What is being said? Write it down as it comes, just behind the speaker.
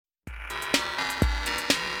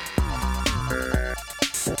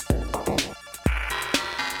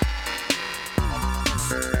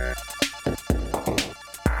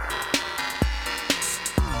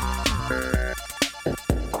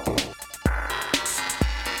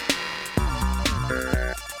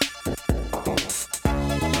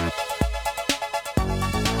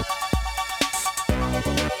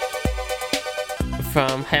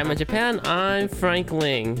Tama, Japan, I'm Frank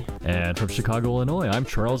Ling. And from Chicago, Illinois, I'm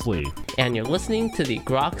Charles Lee. And you're listening to the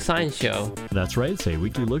Grok Science Show. That's right, it's a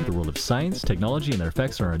weekly look at the world of science, technology, and their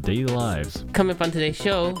effects on our daily lives. Coming up on today's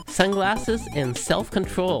show, sunglasses and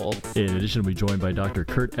self-control. In addition, we'll be joined by Dr.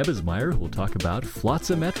 Kurt Ebbesmeyer, who will talk about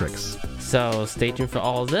flotsometrics. So stay tuned for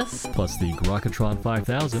all of this. Plus the Grokatron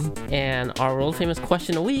 5000. And our world-famous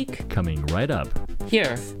question a week. Coming right up.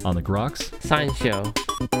 Here. On the Groks Science Show.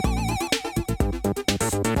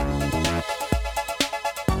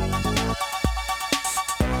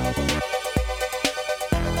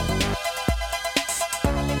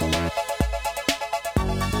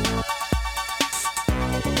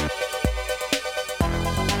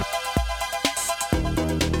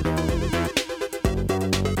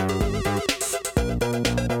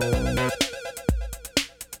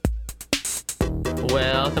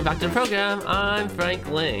 Welcome back to the program. I'm Frank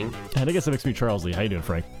Ling. And I guess that makes me Charles Lee. How you doing,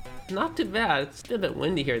 Frank? Not too bad. It's still a bit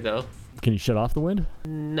windy here, though. Can you shut off the wind?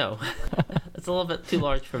 No. It's a little bit too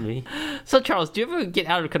large for me. So, Charles, do you ever get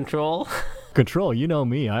out of control? Control? You know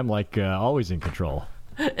me. I'm like always in control.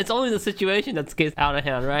 It's only the situation that gets out of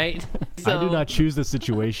hand, right? I do not choose the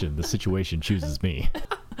situation. The situation chooses me.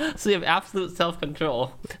 So you have absolute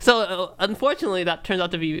self-control. So unfortunately, that turns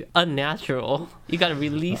out to be unnatural. You got to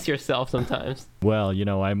release yourself sometimes. Well, you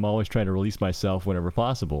know, I'm always trying to release myself whenever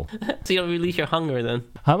possible. So you don't release your hunger then?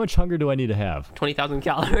 How much hunger do I need to have? 20,000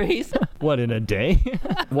 calories. What, in a day?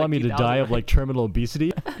 Want me to die of like terminal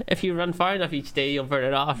obesity? If you run far enough each day, you'll burn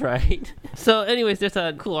it off, right? So anyways, there's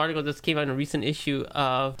a cool article that just came out in a recent issue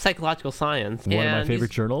of Psychological Science. One of my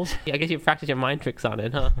favorite journals. I guess you practice your mind tricks on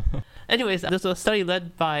it, huh? Anyways, there's a study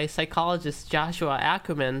led by psychologist Joshua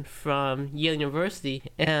Ackerman from Yale University,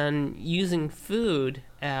 and using food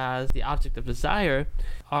as the object of desire,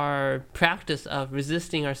 our practice of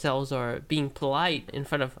resisting ourselves or being polite in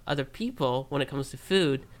front of other people when it comes to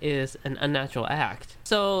food is an unnatural act.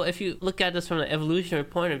 So if you look at this from an evolutionary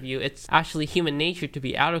point of view, it's actually human nature to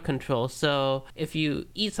be out of control. So if you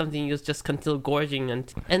eat something, you'll just continue gorging.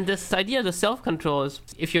 And this idea of the self-control is,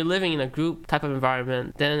 if you're living in a group type of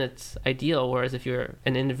environment, then it's ideal. Whereas if you're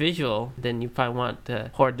an individual, then you probably want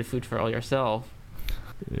to hoard the food for all yourself.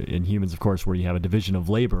 In humans, of course, where you have a division of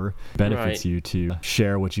labor, benefits you to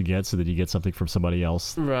share what you get so that you get something from somebody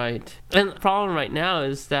else. Right. And the problem right now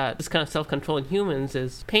is that this kind of self-control in humans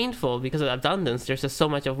is painful because of abundance. There's just so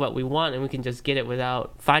much of what we want, and we can just get it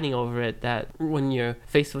without fighting over it, that when you're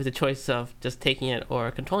faced with the choice of just taking it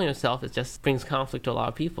or controlling yourself, it just brings conflict to a lot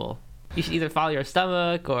of people. You should either follow your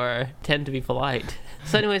stomach or tend to be polite.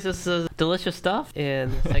 So anyways, this is delicious stuff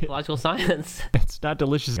in psychological science. It's not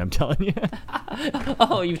delicious, I'm telling you.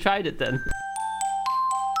 Oh, you've tried it then.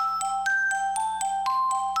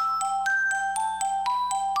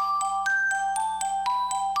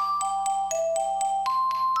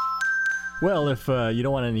 Well, if you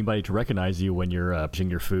don't want anybody to recognize you when you're eating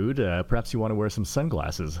your food, perhaps you want to wear some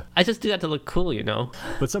sunglasses. I just do that to look cool, you know.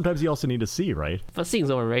 But sometimes you also need to see, right? But seeing's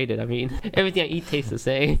overrated. I mean, everything I eat tastes the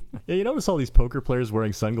same. Yeah, you notice all these poker players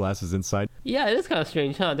wearing sunglasses inside? Yeah, it is kind of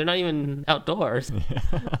strange, huh? They're not even outdoors.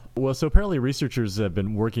 Well, so apparently researchers have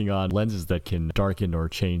been working on lenses that can darken or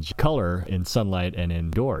change color in sunlight and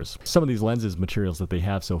indoors. Some of these lenses materials that they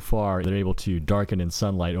have so far, they're able to darken in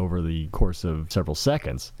sunlight over the course of several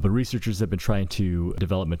seconds. But researchers have been trying to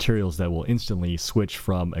develop materials that will instantly switch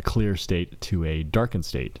from a clear state to a darkened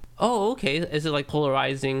state. Oh, okay. Is it like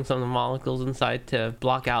polarizing some of the molecules inside to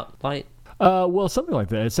block out light? Well, something like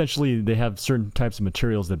that. Essentially, they have certain types of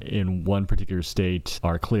materials that in one particular state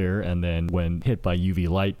are clear, and then when hit by UV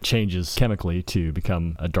light, changes chemically to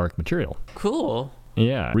become a dark material. Cool.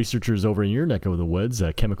 Yeah. Researchers over in your neck of the woods,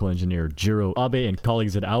 chemical engineer Jiro Abe and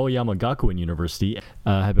colleagues at Aoyama Gakuen University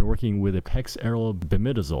have been working with a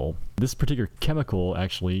hexarylbimidazole. This particular chemical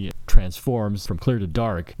actually transforms from clear to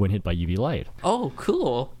dark when hit by UV light. Oh,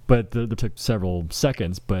 cool. But that took several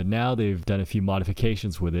seconds, but now they've done a few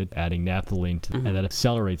modifications with it, adding naphthalene, and that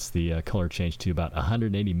accelerates the color change to about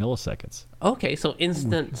 180 milliseconds. Okay, so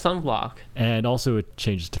instant sunblock. And also it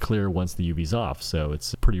changes to clear once the UV's off, so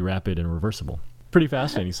it's pretty rapid and reversible. Pretty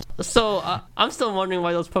fascinating. So I'm still wondering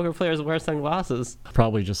why those poker players wear sunglasses.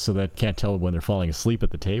 Probably just so that can't tell when they're falling asleep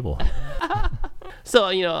at the table. So,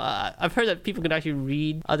 you know, I've heard that people can actually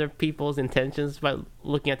read other people's intentions by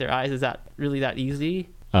looking at their eyes. Is that really that easy?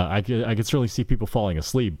 I could certainly see people falling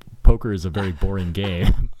asleep. Poker is a very boring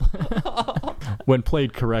game when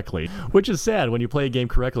played correctly, which is sad. When you play a game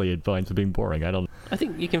correctly, it finds it being boring. I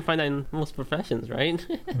think you can find that in most professions, right?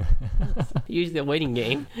 Usually a waiting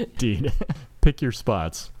game. Indeed. Pick your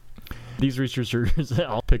spots. These researchers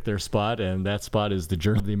all pick their spot, and that spot is the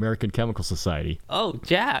Journal of the American Chemical Society. Oh,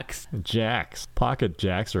 Jacks. Jacks. Pocket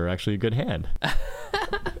jacks are actually a good hand.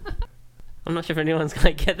 I'm not sure if anyone's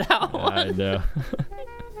going to get that one. I know.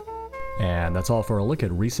 And that's all for a look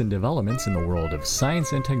at recent developments in the world of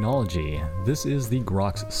science and technology. This is the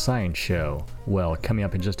Groks Science Show. Well, coming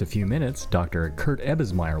up in just a few minutes, Dr. Kurt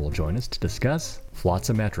Ebbesmeyer will join us to discuss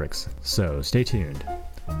flotsometrics. So stay tuned.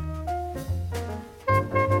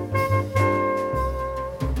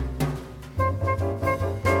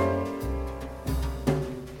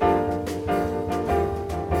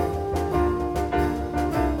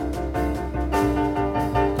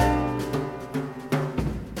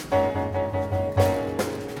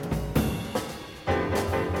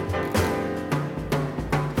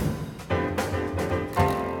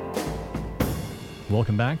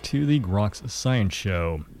 Welcome back to the Groks Science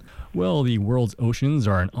Show. Well, the world's oceans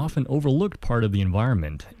are an often overlooked part of the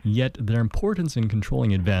environment, yet their importance in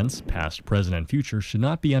controlling events, past, present, and future, should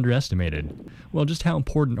not be underestimated. Well, just how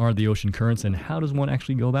important are the ocean currents, and how does one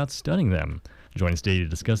actually go about studying them? Joining us today to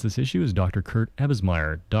discuss this issue is Dr. Kurt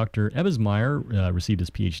Ebbesmeyer. Dr. Ebbesmeyer received his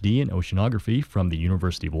PhD in oceanography from the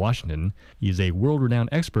University of Washington. He is a world-renowned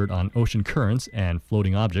expert on ocean currents and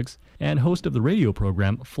floating objects, and host of the radio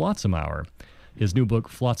program Flotsam Hour. His new book,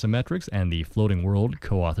 Flotsometrics and the Floating World,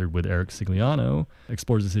 co-authored with Eric Sigliano,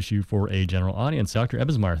 explores this issue for a general audience. Dr.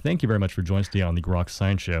 Ebbesmeyer, thank you very much for joining us today on the Groks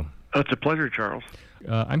Science Show. Oh, it's a pleasure, Charles.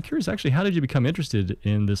 I'm curious, actually, how did you become interested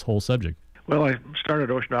in this whole subject? Well, I started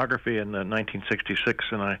oceanography in 1966,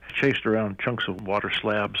 and I chased around chunks of water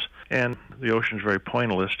slabs. And the ocean's very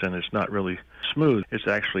pointillist, and it's not really smooth. It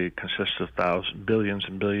actually consists of billions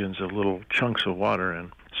and billions of little chunks of water. And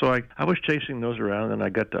so I was chasing those around, and I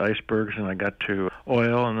got to icebergs, and I got to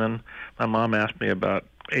oil, and then my mom asked me about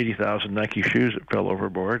 80,000 Nike shoes that fell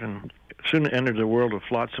overboard, and soon entered the world of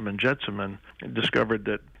flotsam and jetsam and discovered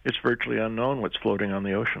that it's virtually unknown what's floating on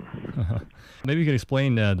the ocean. Maybe you could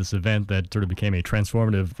explain this event that sort of became a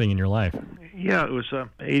transformative thing in your life. Yeah, it was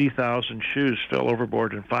 80,000 shoes fell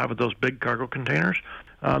overboard in 5 of those big cargo containers.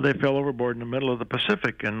 They fell overboard in the middle of the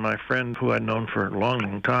Pacific, and my friend, who I'd known for a long,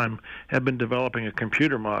 long time, had been developing a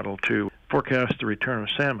computer model to forecast the return of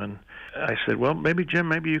salmon. I said, well, Jim,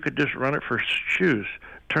 maybe you could just run it for shoes.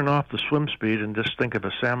 Turn off the swim speed and just think of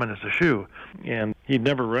a salmon as a shoe. And he'd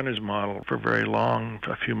never run his model for very long,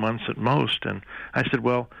 a few months at most. And I said,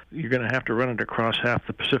 well, you're going to have to run it across half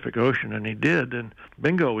the Pacific Ocean. And he did. And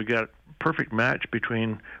bingo, we got a perfect match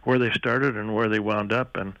between where they started and where they wound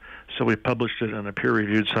up. And so we published it in a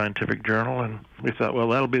peer-reviewed scientific journal. And we thought, well,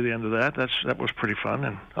 that'll be the end of that. That was pretty fun.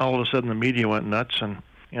 And all of a sudden the media went nuts.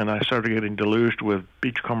 And I started getting deluged with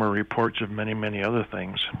beachcomber reports of many, many other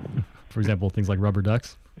things. For example, things like rubber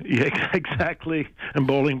ducks? Yeah, exactly. And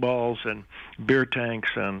bowling balls and beer tanks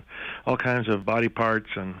and all kinds of body parts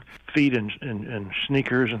and feet and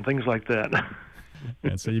sneakers and things like that.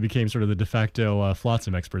 And so you became sort of the de facto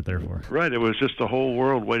flotsam expert, therefore. Right. It was just a whole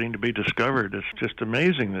world waiting to be discovered. It's just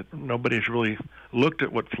amazing that nobody's really looked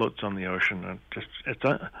at what floats on the ocean.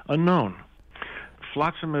 It's unknown.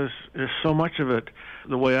 Flotsam is so much of it.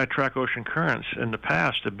 The way I track ocean currents in the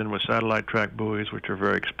past have been with satellite track buoys, which are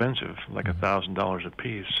very expensive, like $1,000 a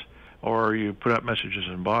piece. Or you put out messages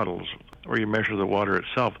in bottles, or you measure the water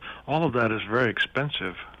itself. All of that is very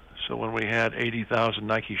expensive. So when we had 80,000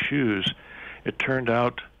 Nike shoes, it turned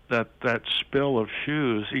out that spill of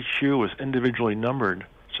shoes, each shoe was individually numbered.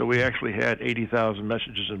 So we actually had 80,000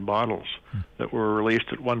 messages in bottles that were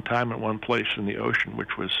released at one time at one place in the ocean,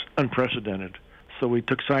 which was unprecedented. So we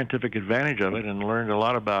took scientific advantage of it and learned a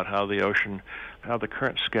lot about how the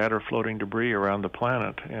currents scatter floating debris around the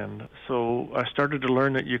planet. And so I started to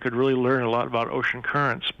learn that you could really learn a lot about ocean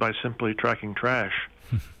currents by simply tracking trash.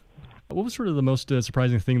 What was sort of the most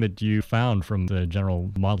surprising thing that you found from the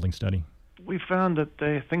general modeling study? We found that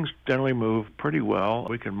things generally move pretty well.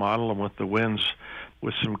 We could model them with the winds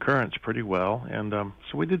with some currents pretty well. And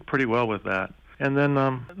so we did pretty well with that. And then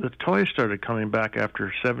the toys started coming back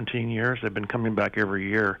after 17 years. They've been coming back every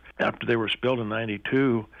year after they were spilled in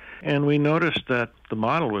 92. And we noticed that the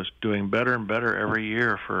model was doing better and better every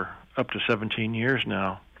year for up to 17 years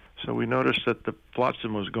now. So we noticed that the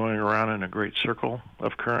flotsam was going around in a great circle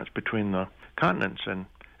of currents between the continents. And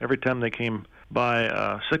every time they came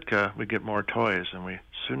by Sitka, we'd get more toys. And we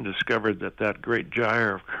soon discovered that great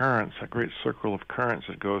gyre of currents, that great circle of currents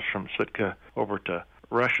that goes from Sitka over to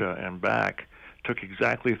Russia and back, took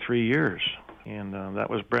exactly 3 years. And that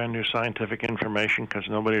was brand new scientific information because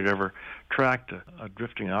nobody had ever tracked a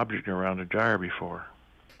drifting object around a gyre before.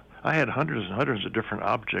 I had hundreds and hundreds of different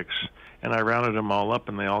objects, and I rounded them all up,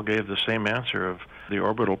 and they all gave the same answer of the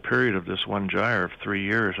orbital period of this one gyre of 3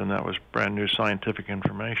 years, and that was brand new scientific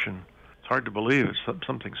information. It's hard to believe it's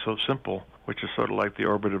something so simple, which is sort of like the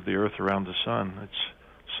orbit of the Earth around the sun.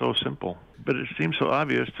 It's so simple. But it seemed so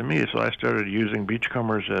obvious to me, so I started using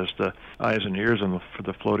beachcombers as the eyes and ears for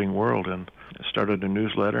the floating world, and started a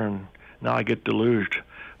newsletter, and now I get deluged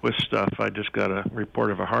with stuff. I just got a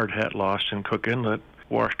report of a hard hat lost in Cook Inlet,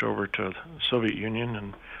 washed over to the Soviet Union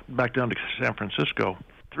and back down to San Francisco.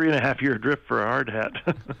 3.5-year drift for a hard hat.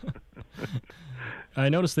 I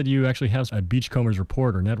noticed that you actually have a Beachcombers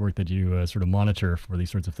report or network that you sort of monitor for these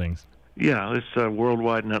sorts of things. Yeah, it's a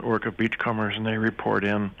worldwide network of beachcombers, and they report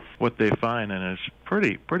in what they find, and it's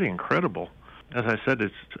pretty incredible. As I said,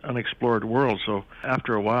 it's an unexplored world, so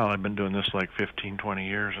after a while, I've been doing this like 15, 20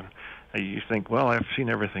 years, and you think, well, I've seen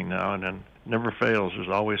everything now, and then never fails. There's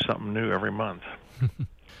always something new every month.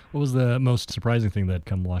 What was the most surprising thing that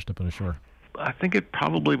come washed up on the shore? I think it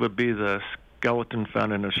probably would be the skeleton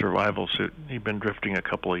found in a survival suit. He'd been drifting a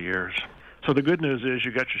couple of years. So the good news is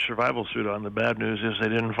you got your survival suit on. The bad news is they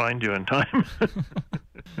didn't find you in time.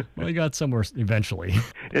 Well, he got somewhere eventually.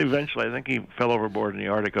 Eventually, I think he fell overboard in the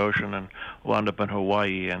Arctic Ocean and wound up in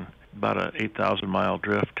Hawaii in about an 8,000-mile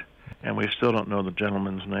drift. And we still don't know the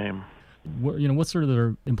gentleman's name. What sort of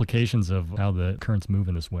the implications of how the currents move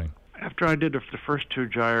in this way? After I did the first 2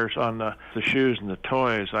 gyres on the shoes and the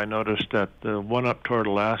toys, I noticed that the one up toward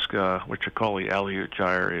Alaska, which I call the Aleut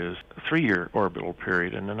gyre, is a 3-year orbital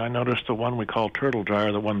period. And then I noticed the one we call Turtle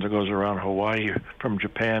gyre, the one that goes around Hawaii from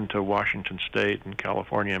Japan to Washington State and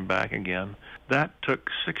California and back again, that took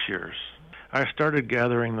 6 years. I started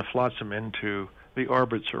gathering the flotsam into the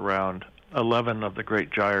orbits around 11 of the great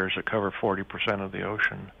gyres that cover 40% of the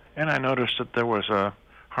ocean. And I noticed that there was a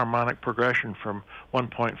harmonic progression from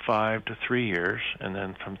 1.5 to 3 years, and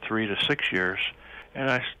then from 3 to 6 years. And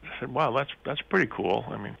I said, wow, that's pretty cool.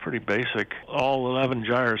 I mean, pretty basic. All 11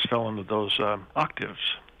 gyres fell into those octaves.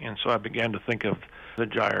 And so I began to think of the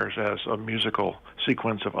gyres as a musical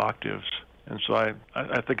sequence of octaves. And so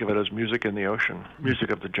I think of it as music in the ocean,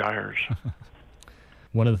 music of the gyres.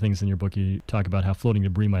 One of the things in your book, you talk about how floating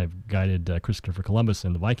debris might have guided Christopher Columbus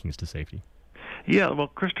and the Vikings to safety. Yeah, well,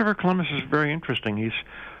 Christopher Columbus is very interesting. He's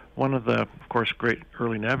one of the, of course, great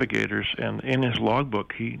early navigators, and in his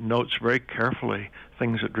logbook, he notes very carefully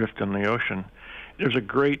things that drift in the ocean. There's a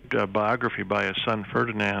great biography by his son,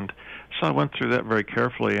 Ferdinand, so I went through that very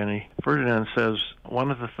carefully, and Ferdinand says one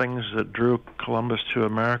of the things that drew Columbus to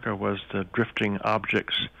America was the drifting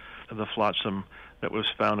objects of the flotsam that was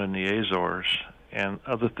found in the Azores and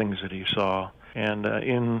other things that he saw. And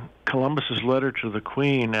in Columbus's letter to the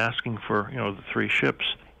Queen asking for, the 3 ships,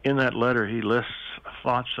 in that letter he lists a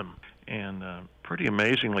flotsam. And pretty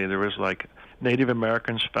amazingly, there was like Native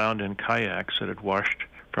Americans found in kayaks that had washed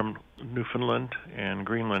from Newfoundland and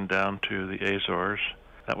Greenland down to the Azores.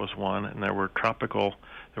 That was one. And there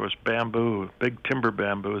was bamboo, big timber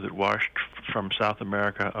bamboo that washed from South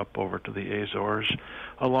America up over to the Azores,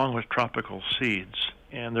 along with tropical seeds.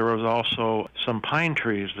 And there was also some pine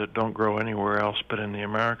trees that don't grow anywhere else but in the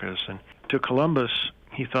Americas. And to Columbus,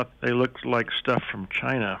 he thought they looked like stuff from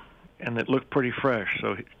China, and it looked pretty fresh.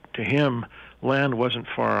 So to him, land wasn't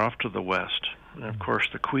far off to the west. And of course,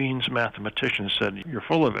 the Queen's mathematician said, you're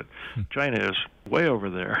full of it. China is way over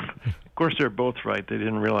there. Of course, they're both right. They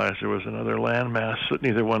didn't realize there was another landmass that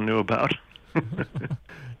neither one knew about.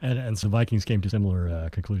 And so Vikings came to a similar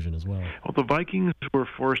conclusion as well. Well, the Vikings were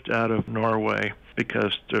forced out of Norway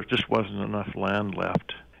because there just wasn't enough land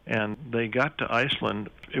left. And they got to Iceland.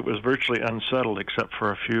 It was virtually unsettled except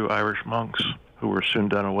for a few Irish monks who were soon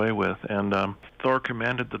done away with. And Thor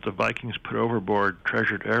commanded that the Vikings put overboard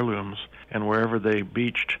treasured heirlooms, and wherever they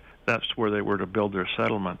beached, that's where they were to build their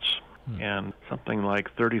settlements. And something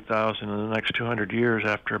like 30,000 in the next 200 years,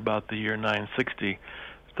 after about the year 960,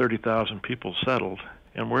 30,000 people settled.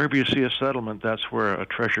 And wherever you see a settlement, that's where a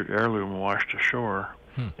treasured heirloom washed ashore.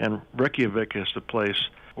 And Reykjavik is the place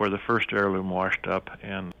where the first heirloom washed up,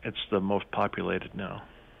 and it's the most populated now.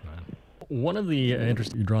 One of the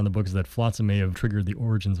interests you draw in the book is that flotsam may have triggered the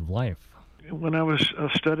origins of life. When I was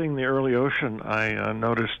studying the early ocean, I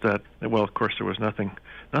noticed that, well, of course, there was nothing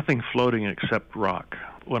floating except rock.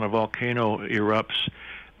 When a volcano erupts,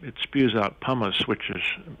 it spews out pumice, which is,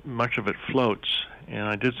 much of it floats. And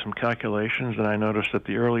I did some calculations, and I noticed that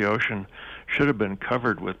the early ocean should have been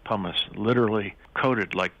covered with pumice, literally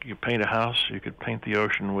coated. Like you paint a house, you could paint the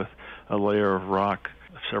ocean with a layer of rock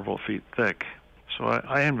several feet thick. So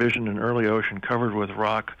I envisioned an early ocean covered with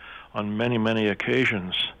rock on many, many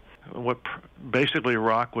occasions. basically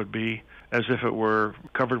rock would be as if it were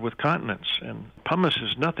covered with continents. And pumice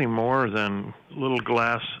is nothing more than little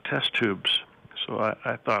glass test tubes. So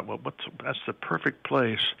I thought, well, that's the perfect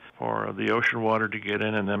place for the ocean water to get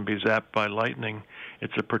in and then be zapped by lightning.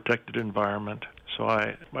 It's a protected environment. So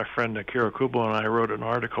my friend Akira Kubo and I wrote an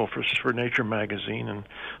article for Nature magazine, and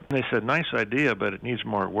they said, nice idea, but it needs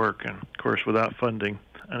more work. And, of course, without funding,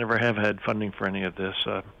 I never have had funding for any of this.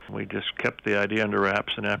 We just kept the idea under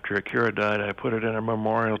wraps, and after Akira died, I put it in a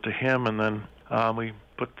memorial to him, and then we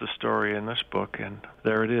put the story in this book, and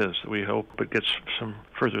there it is. We hope it gets some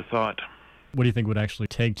further thought. What do you think would actually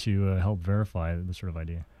take to help verify this sort of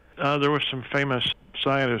idea? There were some famous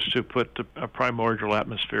scientists who put a primordial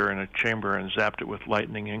atmosphere in a chamber and zapped it with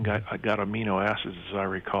lightning and got amino acids, as I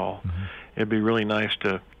recall. Mm-hmm. It'd be really nice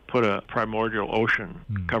to put a primordial ocean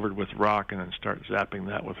covered with rock and then start zapping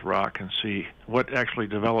that with rock and see what actually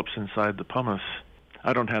develops inside the pumice.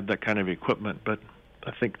 I don't have that kind of equipment, but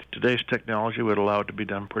I think today's technology would allow it to be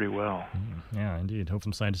done pretty well. Yeah, indeed. Hope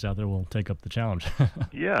some scientists out there will take up the challenge.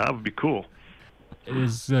 Yeah, that would be cool.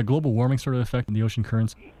 Is global warming sort of affecting the ocean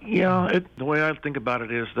currents? Yeah, the way I think about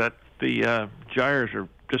it is that the gyres are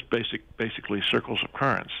just basically circles of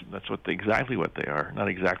currents. That's exactly what they are. Not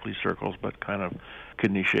exactly circles, but kind of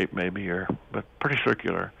kidney shaped maybe, but pretty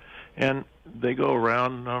circular. And they go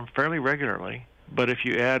around fairly regularly. But if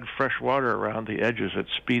you add fresh water around the edges, it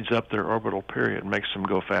speeds up their orbital period, makes them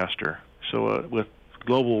go faster. So with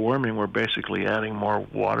global warming, we're basically adding more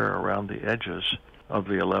water around the edges of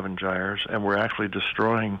the 11 gyres, and we're actually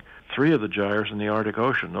destroying 3 of the gyres in the Arctic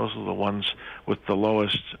Ocean. Those are the ones with the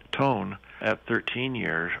lowest tone at 13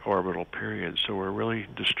 years orbital period. So we're really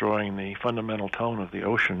destroying the fundamental tone of the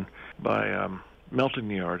ocean by melting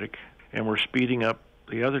the Arctic, and we're speeding up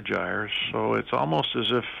the other gyres. So it's almost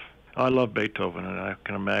as if I love Beethoven, and I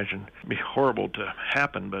can imagine it'd be horrible to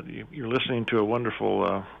happen, but you're listening to a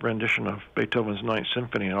wonderful rendition of Beethoven's Ninth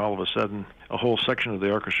Symphony, and all of a sudden a whole section of the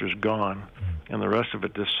orchestra is gone, and the rest of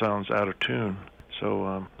it just sounds out of tune.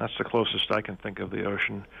 So that's the closest I can think of the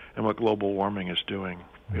ocean and what global warming is doing.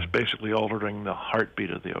 It's basically altering the heartbeat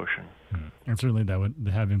of the ocean. And certainly that would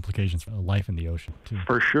have implications for life in the ocean, too.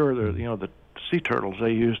 For sure. The sea turtles,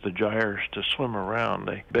 they use the gyres to swim around.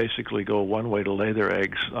 They basically go one way to lay their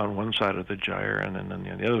eggs on one side of the gyre, and then on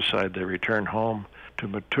the other side they return home to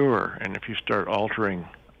mature. And if you start altering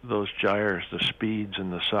those gyres, the speeds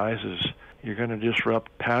and the sizes, you're going to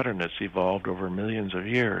disrupt a pattern that's evolved over millions of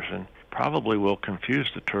years and probably will confuse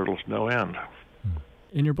the turtles no end.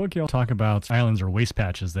 In your book, you all talk about islands or waste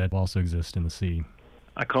patches that also exist in the sea.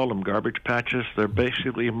 I call them garbage patches. They're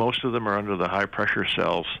basically, most of them are under the high-pressure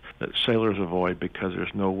cells that sailors avoid because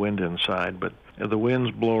there's no wind inside. But the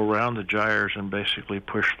winds blow around the gyres and basically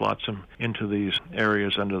push flotsam into these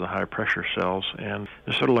areas under the high-pressure cells. And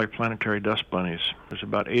they're sort of like planetary dust bunnies. There's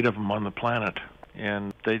about 8 of them on the planet,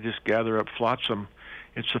 and they just gather up flotsam.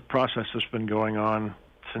 It's a process that's been going on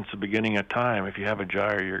since the beginning of time. If you have a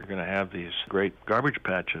gyre, you're going to have these great garbage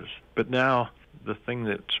patches. But now, the thing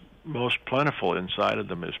that's most plentiful inside of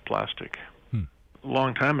them is plastic. A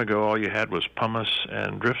long time ago, all you had was pumice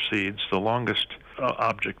and drift seeds. The longest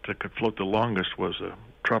object that could float the longest was a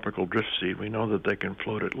tropical drift seed. We know that they can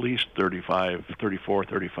float at least 34,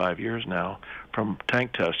 35 years now from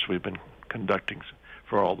tank tests we've been conducting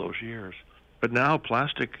for all those years. But now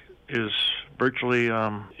plastic is virtually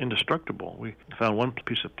indestructible. We found one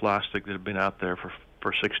piece of plastic that had been out there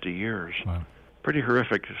for 60 years. Wow. Pretty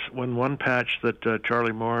horrific. When one patch that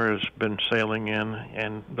Charlie Moore has been sailing in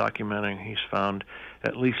and documenting, he's found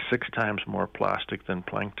at least 6 times more plastic than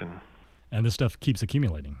plankton. And this stuff keeps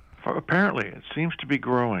accumulating. Apparently, it seems to be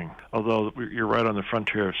growing, although you're right on the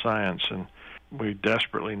frontier of science, and we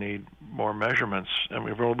desperately need more measurements. And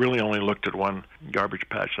we've really only looked at one garbage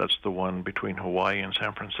patch. That's the one between Hawaii and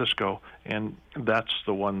San Francisco, and that's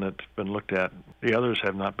the one that's been looked at. The others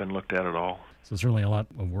have not been looked at all. So there's certainly a lot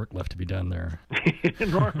of work left to be done there.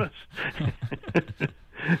 Enormous.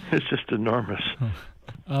 It's just enormous.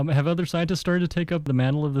 Have other scientists started to take up the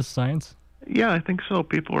mantle of this science? Yeah, I think so.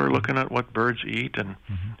 People are looking at what birds eat, and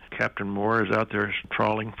Captain Moore is out there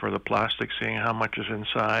trawling for the plastic, seeing how much is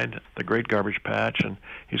inside the Great Garbage Patch, and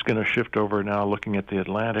he's going to shift over now looking at the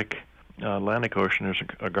Atlantic Ocean. There's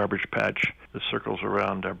a garbage patch that circles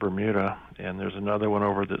around Bermuda, and there's another one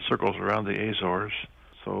over that circles around the Azores.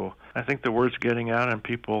 So I think the word's getting out, and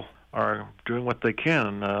people are doing what they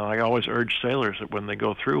can. I always urge sailors that when they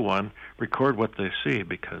go through one, record what they see,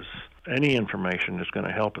 because any information is going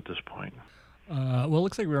to help at this point. Well, it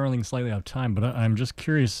looks like we're running slightly out of time, but I'm just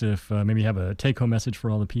curious if maybe you have a take-home message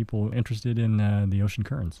for all the people interested in the ocean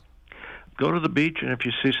currents. go to the beach, and if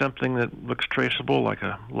you see something that looks traceable, like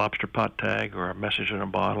a lobster pot tag or a message in a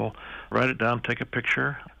bottle, write it down, take a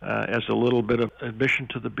picture. As a little bit of admission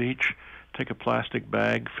to the beach, take a plastic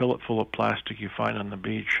bag, fill it full of plastic you find on the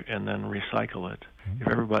beach, and then recycle it. If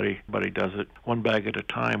everybody does it one bag at a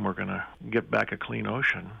time, we're going to get back a clean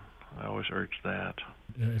ocean. I always urge that.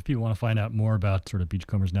 If people want to find out more about sort of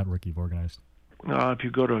Beachcombers Network you've organized. If you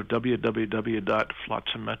go to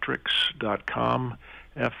www.flotsametrics.com,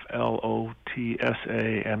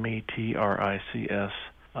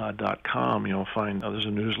 FLOTSAMETRICS.com, you'll find there's a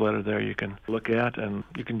newsletter there you can look at, and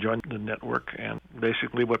you can join the network. And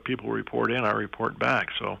basically what people report in, I report back.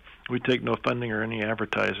 So we take no funding or any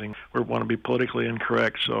advertising. We want to be politically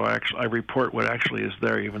incorrect, so I report what actually is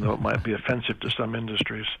there, even though it might be offensive to some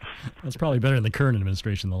industries. That's probably better than the current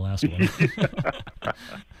administration than the last one.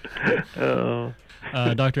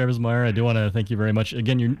 Dr. Ebersmeyer, I do want to thank you very much.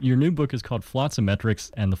 Again, your new book is called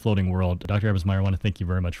Flotsametrics and the Floating World. Dr. Ebersmeyer, I want to thank you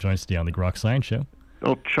very much for joining us today on the Grok Science Show.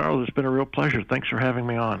 Oh, Charles, it's been a real pleasure. Thanks for having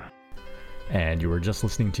me on. And you were just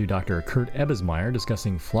listening to Dr. Kurt Ebersmeyer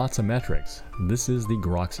discussing Flotsametrics. This is the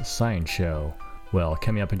Grok Science Show. Well,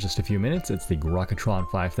 coming up in just a few minutes, it's the Grokatron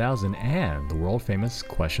 5000 and the world-famous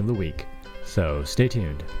Question of the Week. So stay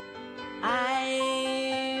tuned.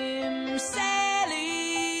 I'm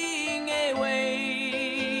sailing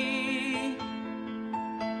away,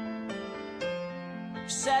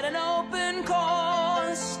 set an open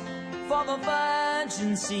course for the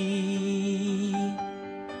virgin sea,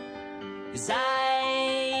 'cause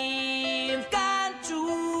I've got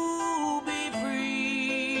to be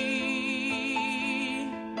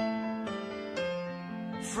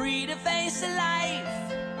free to face a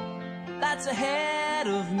life that's ahead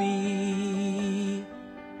of me.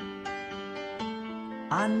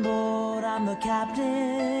 On board, I'm the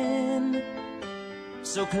captain,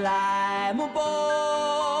 so climb aboard.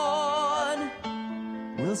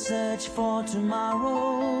 We'll search for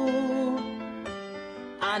tomorrow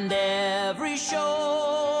on every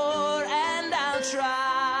shore, and I'll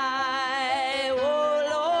try, oh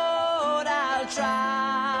Lord, I'll try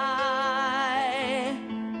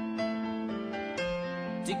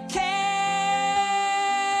to carry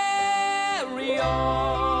on.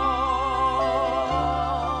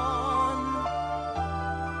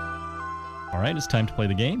 All right, it's time to play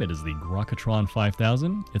the game. It is the Grokatron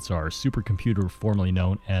 5000. It's our supercomputer formerly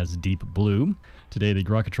known as Deep Blue. Today, the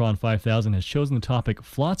Grokatron 5000 has chosen the topic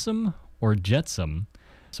Flotsam or Jetsam.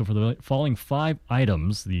 So for the following 5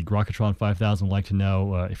 items, the Grokatron 5000 would like to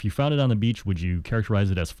know if you found it on the beach, would you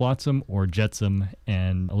characterize it as Flotsam or Jetsam,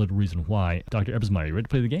 and a little reason why. Dr. Ebersmeyer, you ready to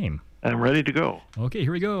play the game? I'm ready to go. Okay,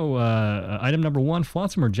 here we go. Item number 1,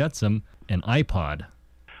 Flotsam or Jetsam, an iPod.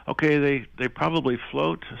 Okay, they probably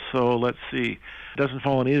float, so let's see. It doesn't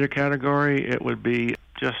fall in either category. It would be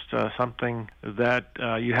just something that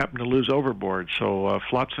you happen to lose overboard. So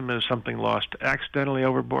flotsam is something lost accidentally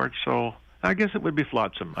overboard, so I guess it would be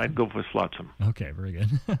flotsam. I'd go with flotsam. Okay, very good.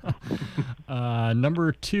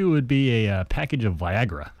 Number 2 would be a package of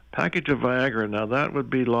Viagra. Package of Viagra, now that would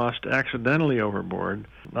be lost accidentally overboard,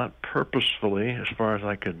 not purposefully as far as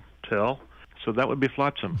I could tell. So that would be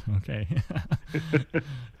flotsam. Okay.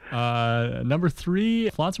 Number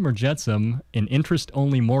 3, Flotsam or Jetsam, an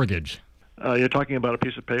interest-only mortgage. You're talking about a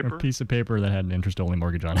piece of paper? A piece of paper that had an interest-only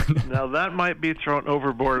mortgage on it. Now, that might be thrown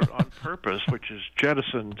overboard on purpose, which is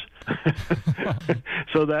jettisoned.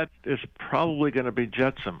 So that is probably going to be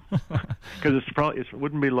jetsam, because it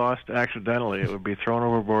wouldn't be lost accidentally. It would be thrown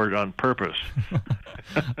overboard on purpose.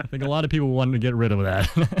 I think a lot of people wanted to get rid of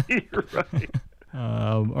that. You're right.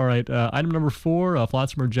 All right. Item number 4,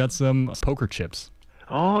 Flotsam or Jetsam, poker chips.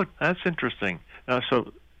 Oh, that's interesting.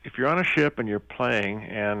 So if you're on a ship and you're playing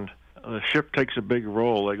and the ship takes a big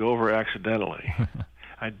roll, they go over accidentally.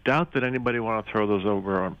 I doubt that anybody want to throw those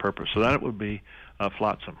over on purpose. So that would be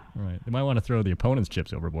flotsam. Right. They might want to throw the opponent's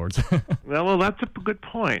chips overboard. Well, that's a good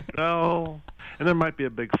point. Oh, and there might be a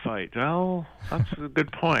big fight. Oh, that's a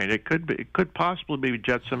good point. It could possibly be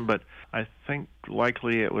jetsam, but I think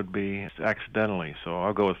likely it would be accidentally. So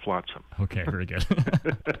I'll go with flotsam. Okay, very good.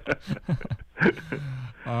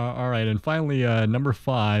 All right, and finally, number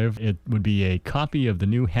 5, it would be a copy of the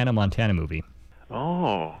new Hannah Montana movie.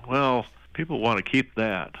 Oh, well, people want to keep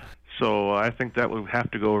that. So I think that would have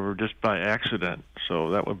to go over just by accident.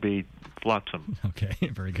 So that would be flotsam. Okay,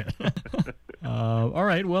 very good. All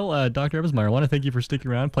right, well, Dr. Ebersmeyer, I want to thank you for sticking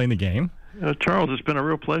around playing the game. Charles, it's been a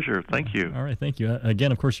real pleasure. Thank you. All right, thank you.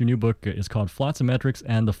 Again, of course, your new book is called Flotsametrics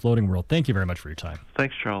and the Floating World. Thank you very much for your time.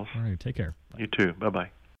 Thanks, Charles. All right, take care. You too. Bye-bye.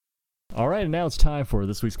 All right, and now it's time for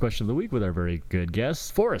this week's question of the week with our very good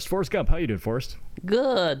guest, Forrest. Forrest Gump, how you doing, Forrest?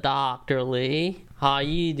 Good, Dr. Lee. How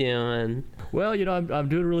you doing? Well, I'm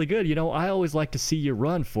doing really good. I always like to see you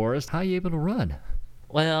run, Forrest. How are you able to run?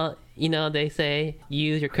 Well, they say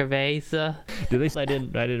use your curvaza. Do they? I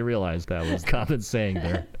didn't realize that was a common saying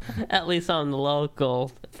there. At least on the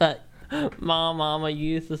local. But my mama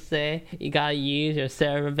used to say you gotta use your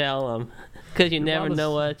cerebellum, because you never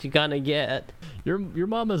know what you're gonna get. Your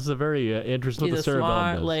mama's a very interesting She's with the a cerebellum.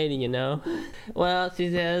 smart does. lady, Well, she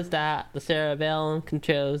says that the cerebellum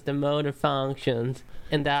controls the motor functions,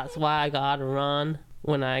 and that's why I gotta run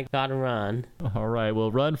when I gotta run. All right,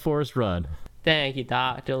 well, run, Forrest, run. Thank you,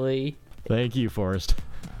 Dr. Lee. Thank you, Forrest.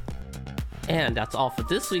 And that's all for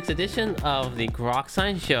this week's edition of the Grok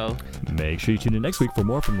Science Show. Make sure you tune in next week for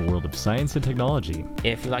more from the world of science and technology.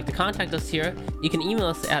 If you'd like to contact us here, you can email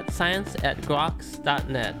us at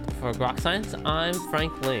science@groks.net. For Grok Science, I'm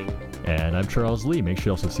Frank Ling. And I'm Charles Lee. Make sure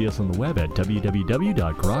you also see us on the web at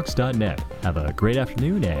www.groks.net. Have a great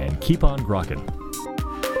afternoon and keep on grokking.